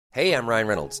Hey, I'm Ryan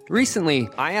Reynolds. Recently,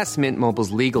 I asked Mint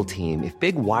Mobile's legal team if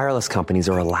big wireless companies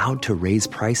are allowed to raise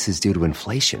prices due to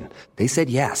inflation. They said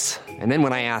yes. And then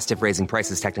when I asked if raising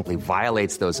prices technically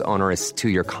violates those onerous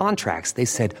two-year contracts, they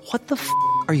said, "What the f***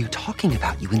 are you talking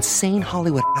about, you insane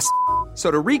Hollywood ass?" So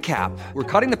to recap, we're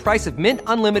cutting the price of Mint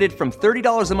Unlimited from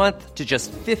 $30 a month to just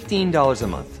 $15 a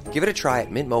month. Give it a try at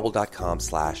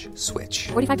mintmobile.com/switch.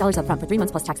 $45 up front for 3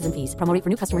 months plus taxes and fees. Promo rate for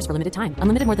new customers for limited time.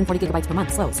 Unlimited more than 40 gigabytes per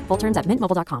month. Slows full terms at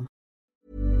mintmobile.com.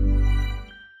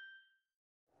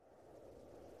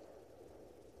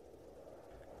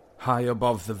 High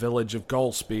above the village of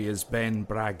Golspie is Ben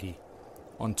Braggie.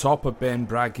 On top of Ben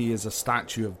Braggie is a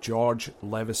statue of George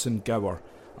Levison Gower,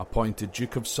 appointed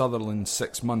Duke of Sutherland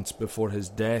 6 months before his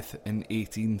death in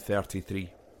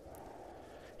 1833.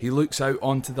 He looks out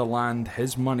onto the land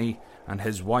his money and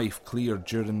his wife cleared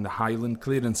during the Highland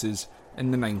clearances in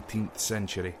the 19th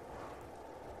century.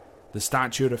 The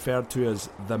statue, referred to as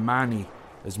the Manny,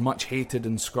 is much hated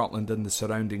in Scotland and the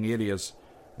surrounding areas,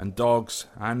 and dogs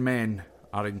and men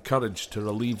are encouraged to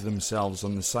relieve themselves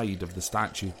on the side of the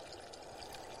statue.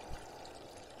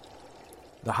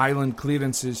 The Highland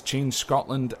clearances changed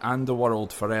Scotland and the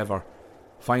world forever.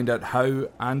 Find out how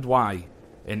and why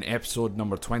in episode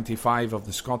number 25 of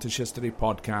the Scottish History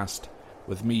Podcast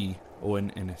with me, Owen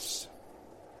Innes.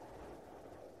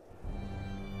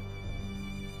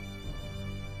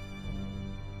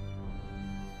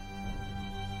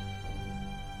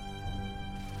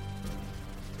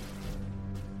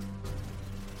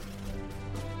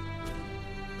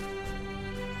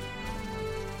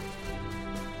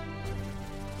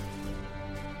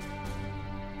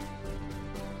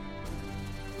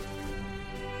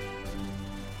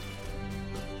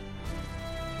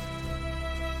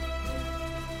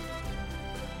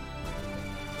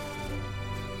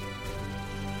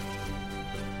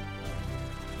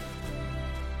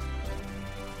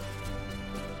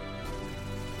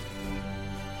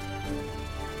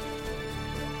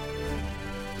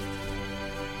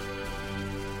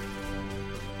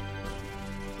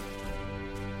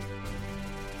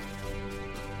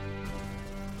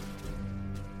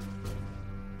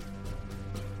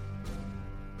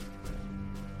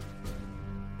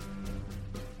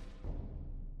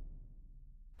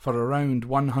 For around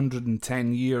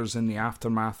 110 years in the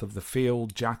aftermath of the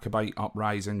failed Jacobite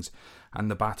uprisings and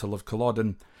the Battle of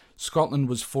Culloden, Scotland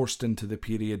was forced into the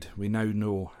period we now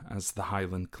know as the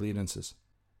Highland clearances.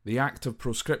 The Act of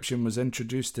Proscription was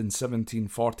introduced in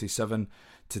 1747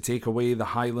 to take away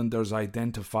the Highlanders'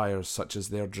 identifiers such as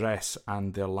their dress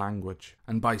and their language.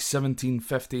 And by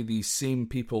 1750 these same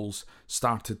peoples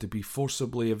started to be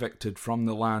forcibly evicted from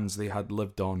the lands they had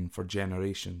lived on for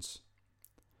generations.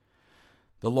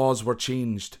 The laws were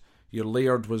changed. Your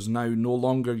laird was now no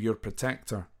longer your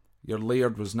protector. Your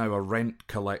laird was now a rent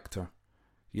collector.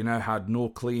 You now had no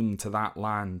claim to that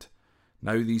land.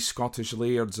 Now these Scottish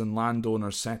lairds and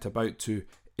landowners set about to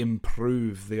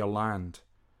improve their land.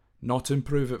 Not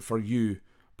improve it for you,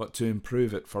 but to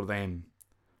improve it for them.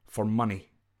 For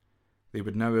money. They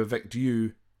would now evict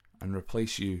you and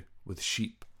replace you with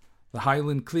sheep. The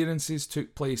Highland clearances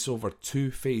took place over 2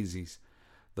 phases.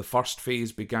 The first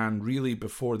phase began really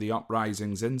before the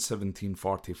uprisings in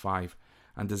 1745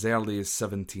 and as early as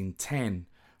 1710,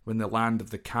 when the land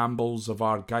of the Campbells of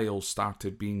Argyll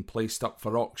started being placed up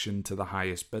for auction to the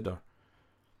highest bidder.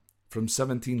 From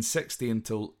 1760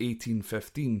 until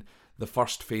 1815, the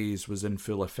first phase was in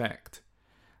full effect.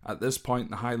 At this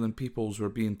point, the Highland peoples were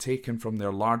being taken from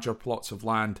their larger plots of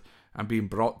land and being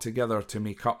brought together to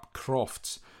make up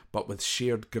crofts, but with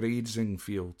shared grazing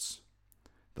fields.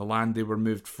 The land they were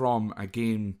moved from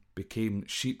again became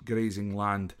sheep grazing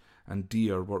land, and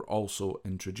deer were also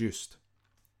introduced.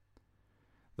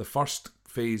 The first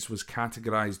phase was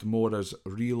categorised more as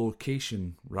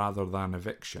relocation rather than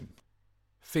eviction.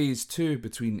 Phase 2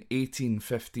 between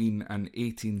 1815 and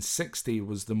 1860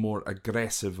 was the more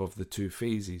aggressive of the 2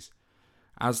 phases.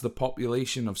 As the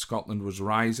population of Scotland was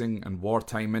rising and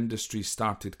wartime industries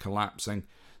started collapsing,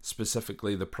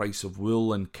 specifically the price of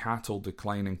wool and cattle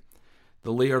declining,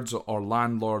 the lairds or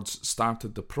landlords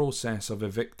started the process of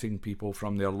evicting people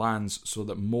from their lands so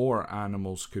that more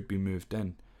animals could be moved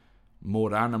in.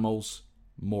 More animals,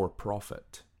 more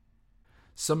profit.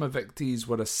 Some evictees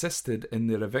were assisted in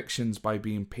their evictions by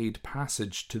being paid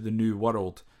passage to the New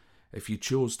World. If you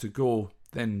chose to go,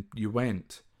 then you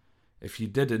went. If you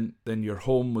didn't, then your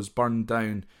home was burned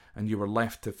down and you were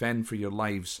left to fend for your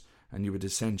lives, and you would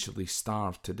essentially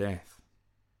starve to death.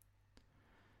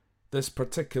 This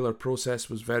particular process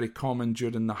was very common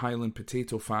during the Highland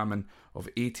potato famine of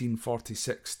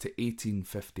 1846 to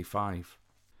 1855.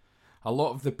 A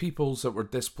lot of the peoples that were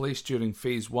displaced during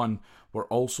Phase 1 were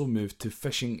also moved to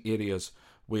fishing areas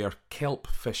where kelp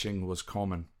fishing was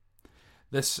common.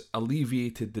 This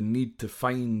alleviated the need to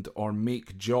find or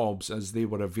make jobs as they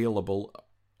were available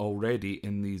already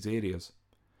in these areas.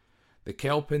 The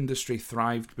kelp industry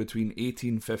thrived between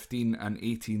 1815 and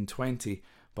 1820,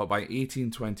 but by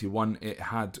 1821 it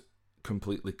had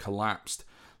completely collapsed,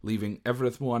 leaving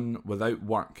everyone without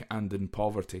work and in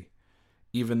poverty.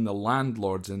 Even the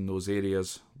landlords in those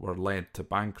areas were led to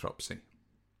bankruptcy.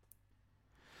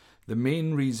 The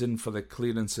main reason for the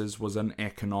clearances was an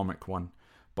economic one,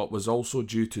 but was also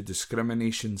due to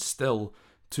discrimination still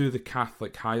to the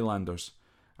Catholic Highlanders,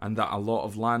 and that a lot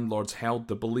of landlords held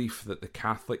the belief that the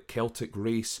Catholic Celtic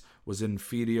race was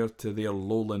inferior to their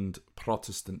lowland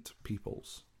Protestant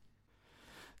peoples.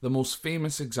 The most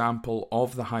famous example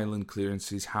of the Highland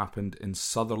clearances happened in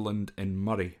Sutherland in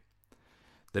Moray.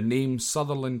 The name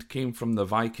Sutherland came from the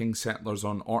Viking settlers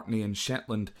on Orkney and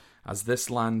Shetland, as this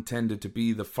land tended to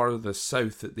be the furthest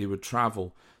south that they would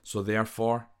travel, so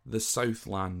therefore the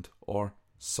Southland or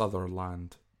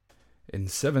Sutherland. In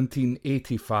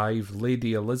 1785,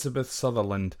 Lady Elizabeth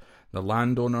Sutherland, the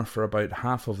landowner for about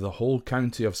half of the whole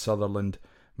county of Sutherland,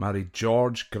 married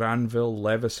George Granville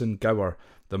Levison Gower,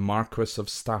 the Marquess of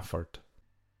Stafford.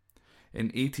 In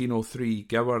 1803,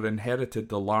 Gower inherited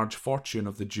the large fortune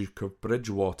of the Duke of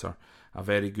Bridgewater, a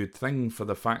very good thing for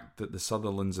the fact that the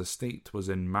Sutherlands' estate was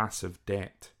in massive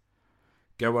debt.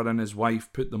 Gower and his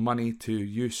wife put the money to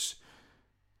use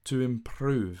to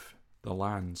improve the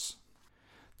lands.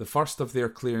 The first of their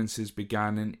clearances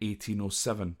began in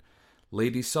 1807.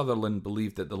 Lady Sutherland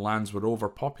believed that the lands were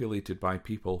overpopulated by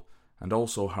people, and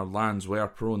also her lands were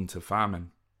prone to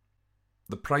famine.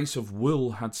 The price of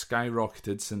wool had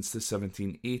skyrocketed since the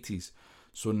 1780s,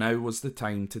 so now was the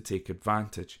time to take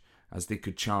advantage, as they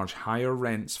could charge higher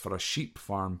rents for a sheep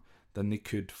farm than they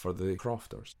could for the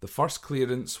crofters. The first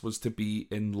clearance was to be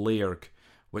in Lairg,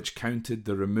 which counted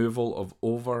the removal of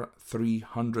over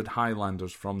 300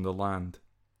 Highlanders from the land.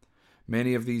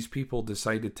 Many of these people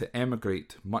decided to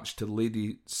emigrate, much to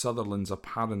Lady Sutherland's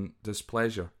apparent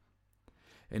displeasure.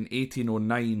 In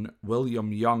 1809,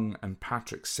 William Young and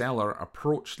Patrick Seller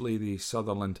approached Lady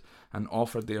Sutherland and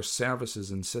offered their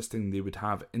services, insisting they would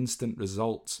have instant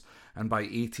results, and by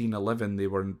 1811 they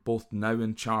were both now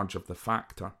in charge of the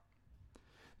factor.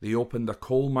 They opened a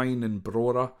coal mine in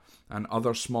Brora and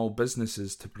other small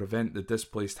businesses to prevent the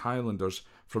displaced Highlanders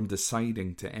from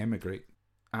deciding to emigrate.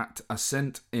 At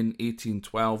Assynt in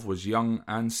 1812 was Young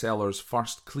and Seller's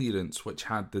first clearance, which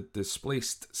had the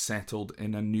displaced settled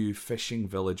in a new fishing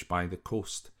village by the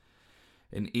coast.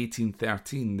 In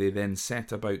 1813 they then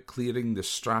set about clearing the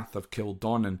Strath of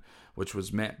Kildonan, which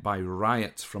was met by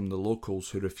riots from the locals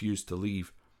who refused to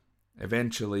leave.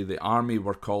 Eventually the army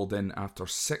were called in after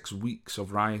 6 weeks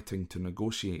of rioting to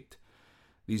negotiate.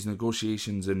 These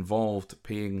negotiations involved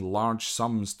paying large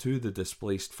sums to the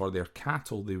displaced for their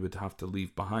cattle they would have to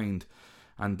leave behind,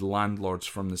 and landlords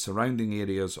from the surrounding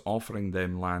areas offering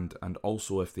them land and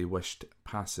also, if they wished,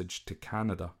 passage to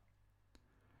Canada.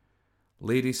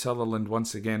 Lady Sutherland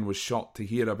once again was shocked to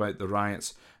hear about the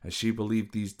riots, as she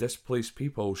believed these displaced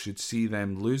people should see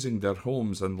them losing their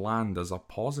homes and land as a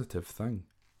positive thing.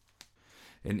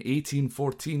 In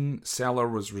 1814, Seller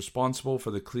was responsible for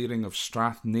the clearing of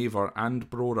Strathnaver and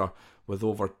Brora, with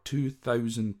over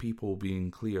 2,000 people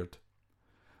being cleared.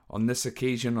 On this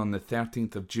occasion, on the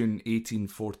 13th of June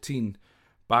 1814,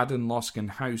 Baddenlosken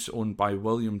House, owned by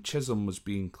William Chisholm, was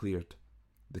being cleared.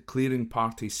 The clearing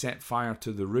party set fire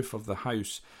to the roof of the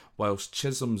house, whilst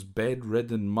Chisholm's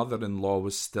bedridden mother-in-law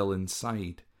was still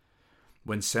inside.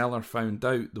 When Seller found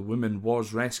out, the woman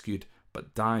was rescued,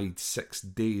 but died 6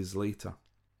 days later.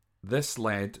 This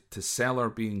led to Seller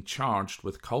being charged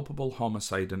with culpable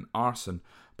homicide and arson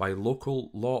by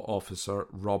local law officer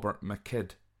Robert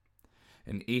McKidd.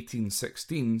 In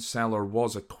 1816, Seller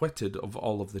was acquitted of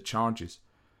all of the charges.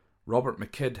 Robert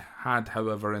McKidd had,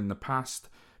 however, in the past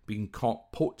been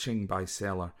caught poaching by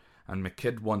Seller, and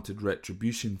McKidd wanted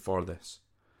retribution for this.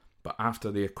 But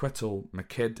after the acquittal,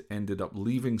 McKidd ended up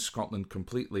leaving Scotland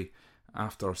completely,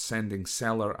 after sending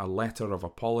Seller a letter of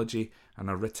apology and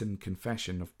a written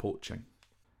confession of poaching.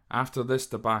 After this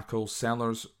debacle,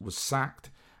 Sellers was sacked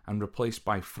and replaced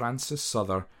by Francis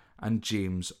Souther and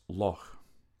James Loch.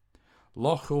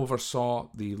 Loch oversaw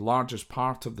the largest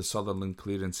part of the Sutherland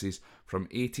clearances from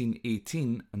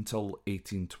 1818 until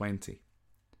 1820.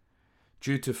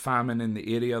 Due to famine in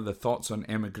the area, the thoughts on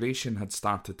emigration had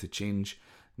started to change,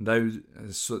 now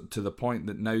to the point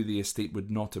that now the estate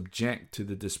would not object to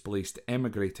the displaced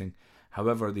emigrating.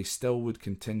 However, they still would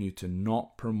continue to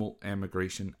not promote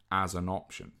emigration as an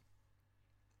option.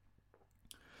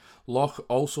 Loch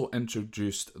also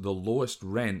introduced the lowest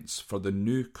rents for the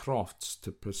new crofts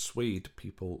to persuade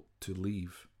people to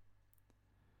leave.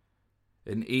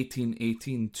 In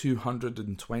 1818,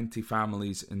 220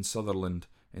 families in Sutherland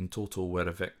in total were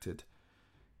evicted.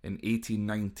 In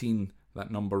 1819, that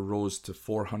number rose to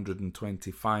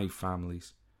 425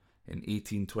 families. In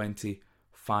 1820,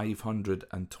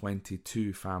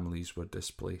 522 families were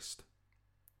displaced.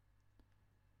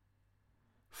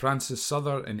 Francis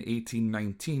Souther in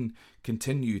 1819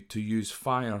 continued to use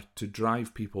fire to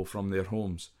drive people from their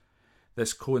homes.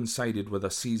 This coincided with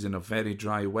a season of very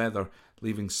dry weather,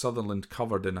 leaving Sutherland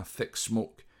covered in a thick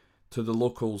smoke. To the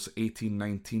locals,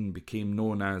 1819 became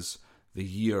known as the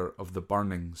Year of the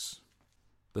Burnings.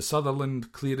 The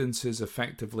Sutherland clearances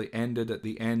effectively ended at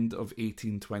the end of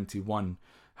 1821.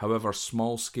 However,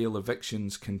 small-scale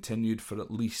evictions continued for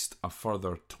at least a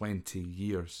further 20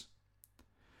 years.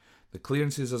 The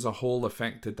clearances as a whole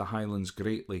affected the Highlands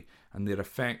greatly, and their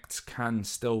effects can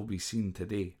still be seen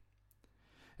today.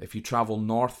 If you travel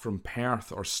north from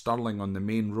Perth or Stirling on the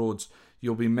main roads,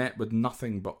 you'll be met with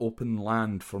nothing but open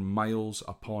land for miles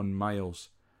upon miles.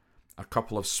 A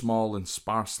couple of small and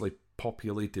sparsely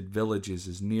populated villages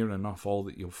is near enough all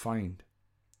that you'll find.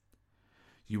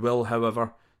 You will,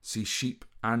 however, see sheep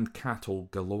and cattle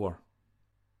galore.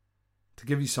 To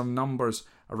give you some numbers,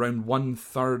 around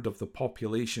 1/3 of the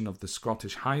population of the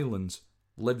Scottish Highlands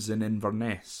lives in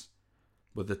Inverness.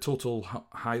 With the total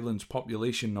Highlands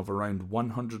population of around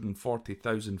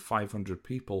 140,500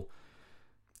 people,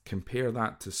 compare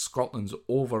that to Scotland's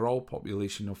overall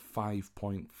population of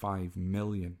 5.5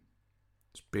 million.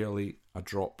 It's barely a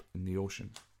drop in the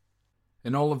ocean.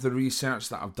 In all of the research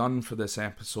that I've done for this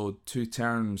episode, two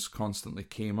terms constantly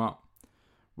came up.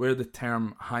 Where the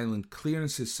term Highland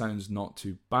clearances sounds not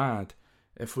too bad,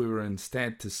 if we were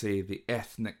instead to say the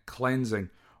ethnic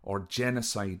cleansing or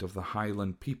genocide of the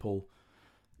Highland people,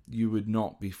 you would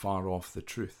not be far off the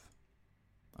truth,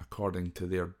 according to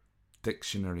their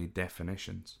dictionary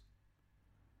definitions.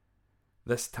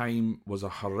 This time was a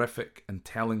horrific and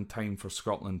telling time for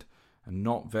Scotland, and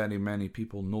not very many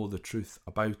people know the truth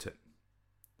about it.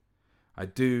 I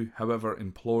do, however,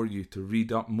 implore you to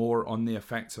read up more on the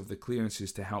effects of the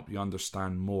clearances to help you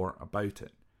understand more about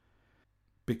it.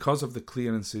 Because of the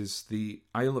clearances, the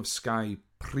Isle of Skye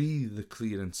pre the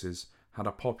clearances had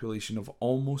a population of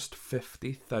almost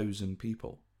 50,000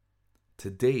 people.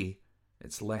 Today,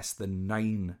 it's less than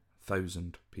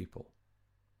 9,000 people.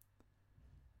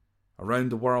 Around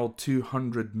the world,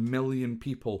 200 million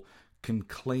people can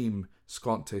claim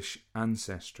Scottish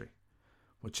ancestry,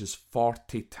 which is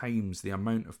 40 times the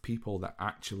amount of people that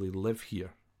actually live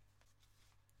here.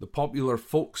 The popular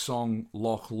folk song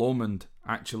Loch Lomond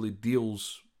actually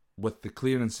deals with the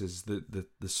clearances.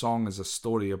 The song is a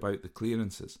story about the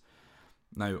clearances.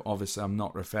 Now, obviously, I'm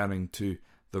not referring to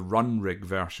the Run Rig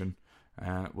version,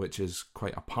 which is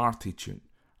quite a party tune.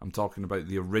 I'm talking about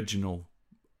the original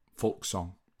folk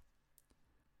song.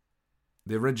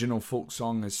 The original folk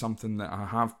song is something that I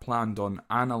have planned on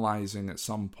analysing at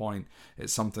some point.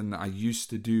 It's something that I used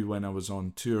to do when I was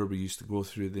on tour. We used to go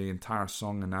through the entire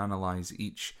song and analyse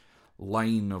each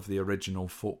line of the original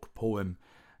folk poem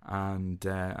and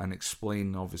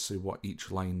explain, obviously, what each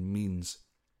line means.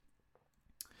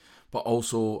 But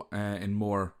also, in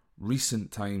more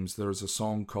recent times, there's a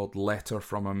song called Letter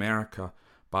from America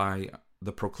by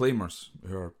the Proclaimers,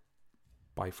 who are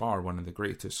by far one of the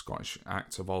greatest Scottish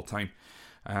acts of all time.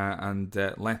 And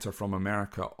Letter from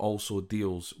America also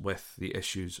deals with the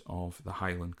issues of the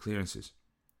Highland clearances.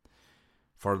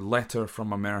 For Letter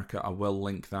from America, I will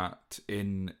link that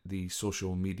in the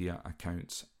social media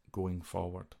accounts going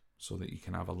forward so that you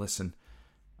can have a listen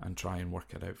and try and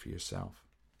work it out for yourself.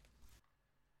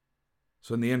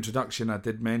 So in the introduction, I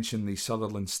did mention the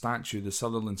Sutherland statue. The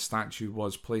Sutherland statue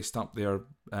was placed up there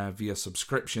via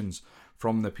subscriptions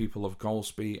from the people of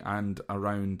Golspie and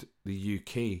around the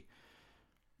UK.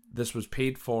 This was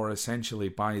paid for essentially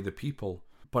by the people,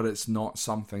 but it's not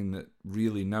something that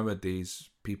really nowadays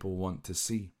people want to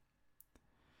see.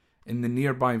 In the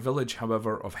nearby village,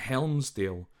 however, of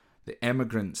Helmsdale, the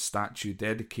emigrant statue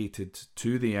dedicated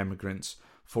to the emigrants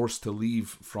forced to leave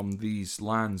from these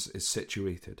lands is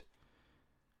situated.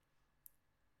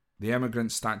 The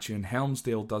emigrant statue in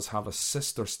Helmsdale does have a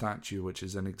sister statue, which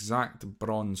is an exact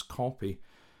bronze copy,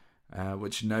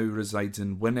 which now resides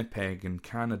in Winnipeg in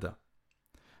Canada.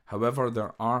 However,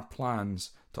 there are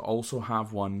plans to also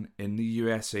have one in the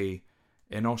USA,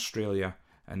 in Australia,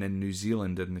 and in New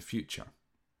Zealand in the future.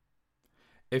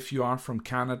 If you are from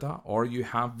Canada or you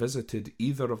have visited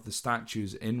either of the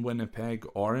statues in Winnipeg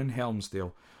or in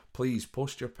Helmsdale, please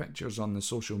post your pictures on the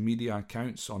social media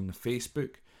accounts on the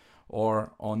Facebook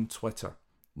or on Twitter.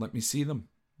 Let me see them.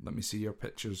 Let me see your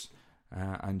pictures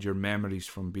and your memories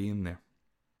from being there.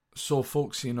 So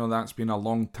folks, that's been a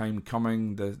long time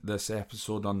coming, this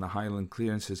episode on the Highland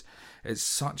clearances. It's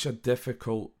such a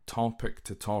difficult topic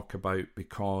to talk about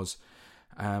because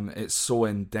it's so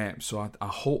in-depth. So I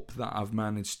hope that I've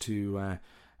managed to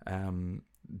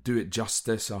do it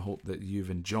justice. I hope that you've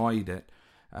enjoyed it.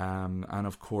 And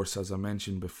of course, as I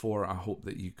mentioned before, I hope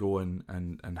that you go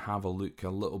and have a look a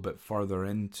little bit further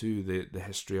into the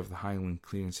history of the Highland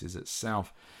clearances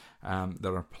itself.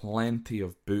 There are plenty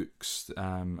of books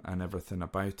and everything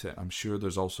about it. I'm sure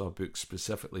there's also a book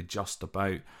specifically just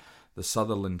about the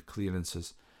Sutherland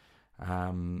clearances.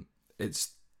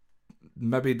 It's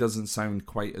maybe doesn't sound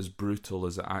quite as brutal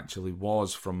as it actually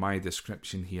was from my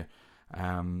description here,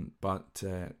 but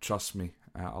trust me,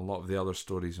 a lot of the other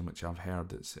stories in which I've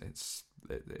heard,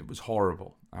 it was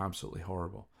horrible, absolutely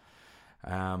horrible.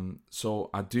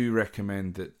 So I do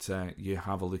recommend that you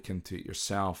have a look into it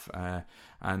yourself.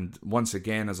 And once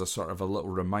again, as a sort of a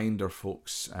little reminder,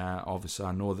 folks, obviously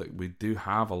I know that we do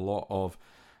have a lot of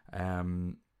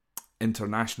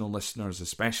international listeners,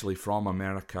 especially from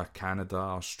America, Canada,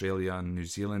 Australia, and New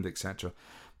Zealand, etc.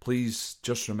 Please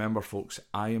just remember, folks,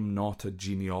 I am not a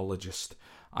genealogist.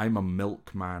 I'm a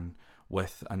milkman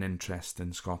with an interest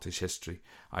in Scottish history.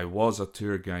 I was a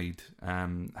tour guide,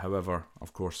 however,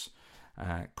 of course,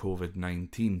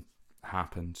 COVID-19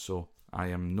 happened, so I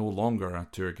am no longer a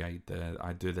tour guide.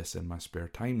 I do this in my spare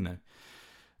time now.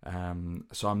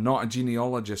 So I'm not a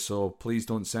genealogist, so please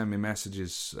don't send me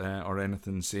messages or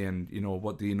anything saying,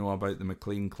 what do you know about the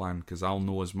MacLean clan? Because I'll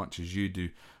know as much as you do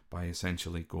by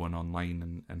essentially going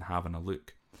online and having a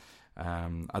look.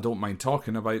 I don't mind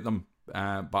talking about them,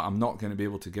 but I'm not going to be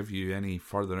able to give you any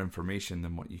further information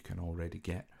than what you can already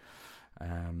get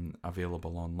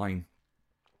available online.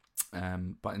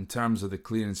 But in terms of the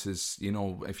clearances,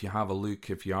 if you have a look,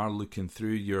 if you are looking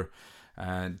through your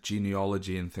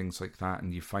genealogy and things like that,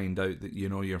 and you find out that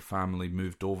your family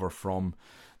moved over from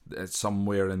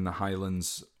somewhere in the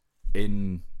Highlands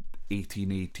in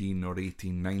 1818 or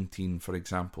 1819, for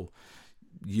example,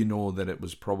 that it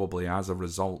was probably as a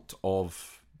result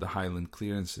of the Highland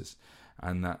clearances,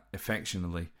 and that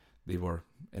affectionately they were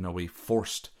in a way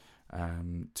forced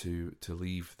to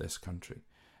leave this country.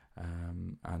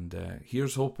 And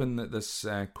here's hoping that this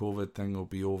COVID thing will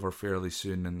be over fairly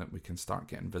soon and that we can start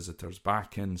getting visitors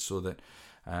back in, so that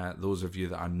those of you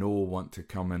that I know want to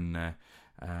come and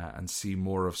see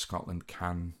more of Scotland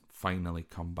can finally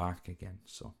come back again.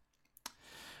 So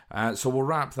we'll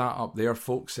wrap that up there,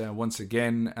 folks. Once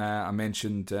again, I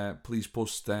mentioned please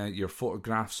post your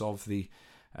photographs of the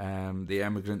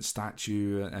emigrant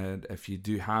statue if you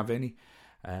do have any.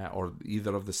 Or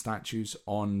either of the statues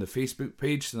on the Facebook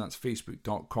page. So that's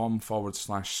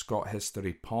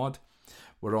facebook.com/ScotHistoryPod.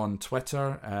 We're on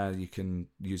Twitter. You can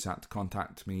use that to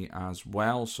contact me as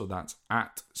well. So that's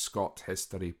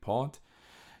 @ScotHistoryPod.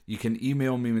 You can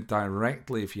email me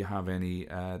directly if you have any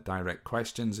direct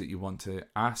questions that you want to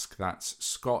ask. That's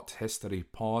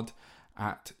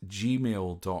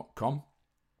scotthistorypod@gmail.com.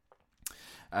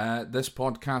 This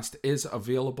podcast is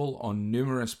available on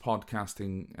numerous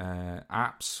podcasting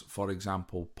apps, for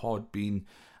example, Podbean,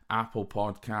 Apple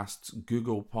Podcasts,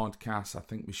 Google Podcasts. I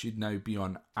think we should now be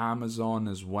on Amazon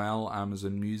as well,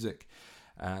 Amazon Music,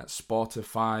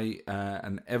 Spotify,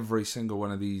 and every single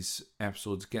one of these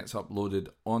episodes gets uploaded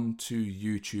onto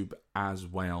YouTube as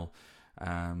well.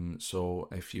 So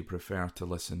if you prefer to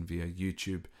listen via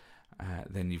YouTube,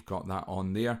 then you've got that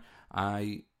on there.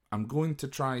 I'm going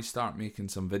to start making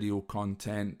some video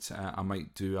content. I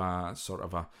might do a sort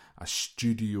of a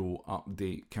studio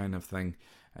update kind of thing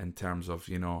in terms of,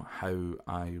 how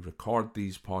I record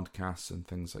these podcasts and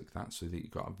things like that, so that you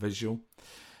got a visual.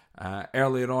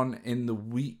 Earlier on in the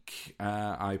week,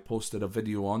 I posted a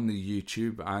video on the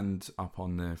YouTube and up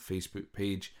on the Facebook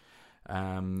page.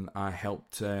 I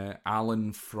helped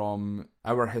Alan from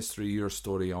Our History, Your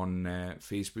Story on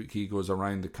Facebook. He goes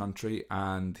around the country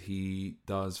and he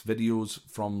does videos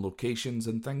from locations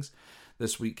and things.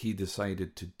 This week he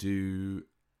decided to do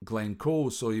Glencoe,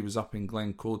 so he was up in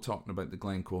Glencoe talking about the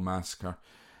Glencoe massacre,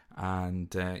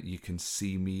 and you can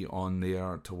see me on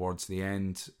there towards the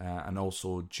end, and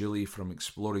also Julie from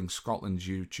Exploring Scotland's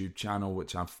YouTube channel,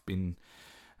 which I've been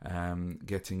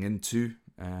getting into.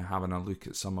 Having a look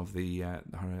at some of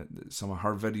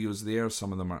her videos there.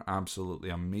 Some of them are absolutely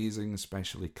amazing,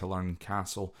 especially Killern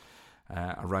Castle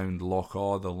around Loch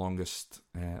Awe, the longest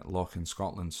loch in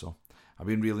Scotland. So I've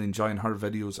been really enjoying her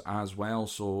videos as well,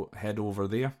 so head over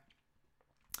there.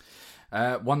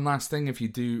 One last thing, if you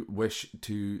do wish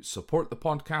to support the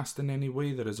podcast in any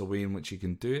way, there is a way in which you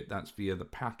can do it. That's via the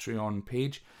Patreon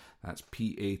page. That's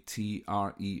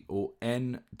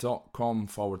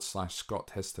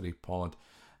patreon.com/Scott History Pod.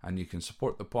 And you can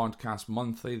support the podcast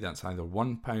monthly. That's either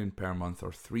 £1 per month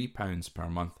or £3 per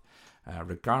month.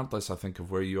 Regardless, I think, of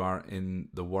where you are in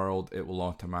the world, it will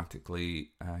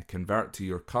automatically convert to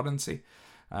your currency.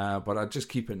 But I just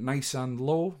keep it nice and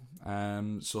low,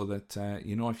 so that,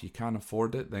 if you can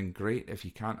afford it, then great. If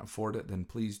you can't afford it, then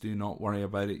please do not worry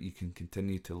about it. You can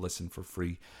continue to listen for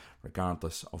free,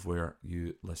 regardless of where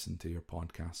you listen to your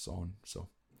podcasts on. So,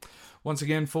 once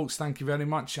again, folks, thank you very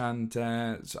much, and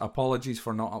apologies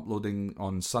for not uploading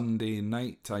on Sunday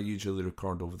night. I usually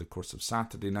record over the course of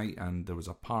Saturday night, and there was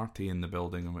a party in the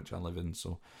building in which I live in,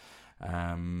 so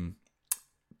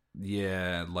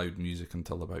loud music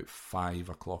until about 5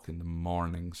 o'clock in the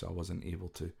morning, so I wasn't able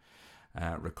to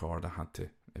record. I had to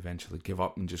eventually give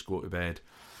up and just go to bed.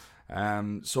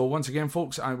 So once again,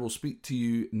 folks, I will speak to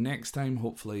you next time,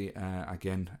 hopefully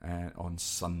again on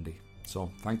Sunday.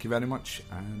 So thank you very much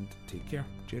and take care.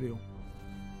 Cheerio.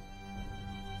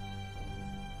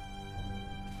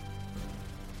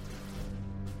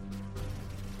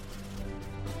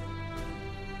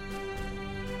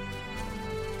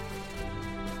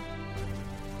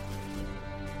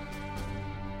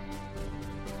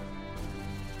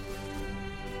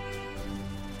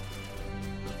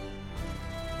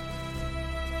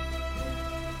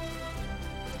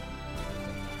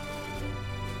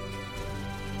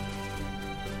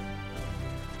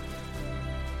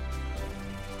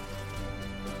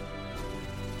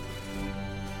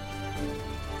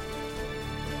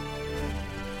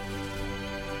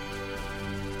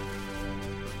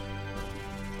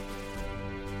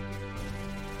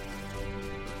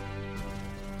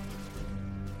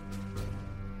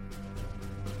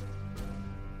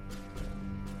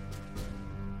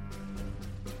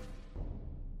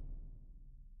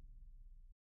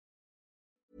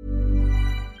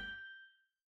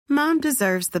 Mom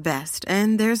deserves the best,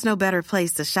 and there's no better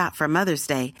place to shop for Mother's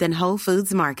Day than Whole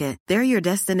Foods Market. They're your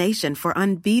destination for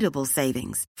unbeatable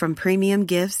savings, from premium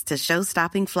gifts to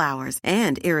show-stopping flowers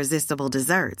and irresistible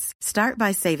desserts. Start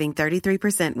by saving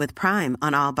 33% with Prime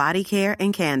on all body care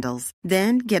and candles.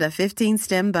 Then get a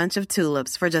 15-stem bunch of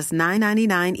tulips for just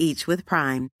 $9.99 each with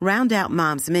Prime. Round out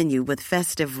Mom's menu with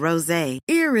festive rosé,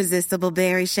 irresistible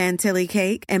berry chantilly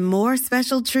cake, and more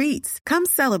special treats. Come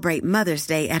celebrate Mother's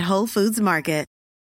Day at Whole Foods Market.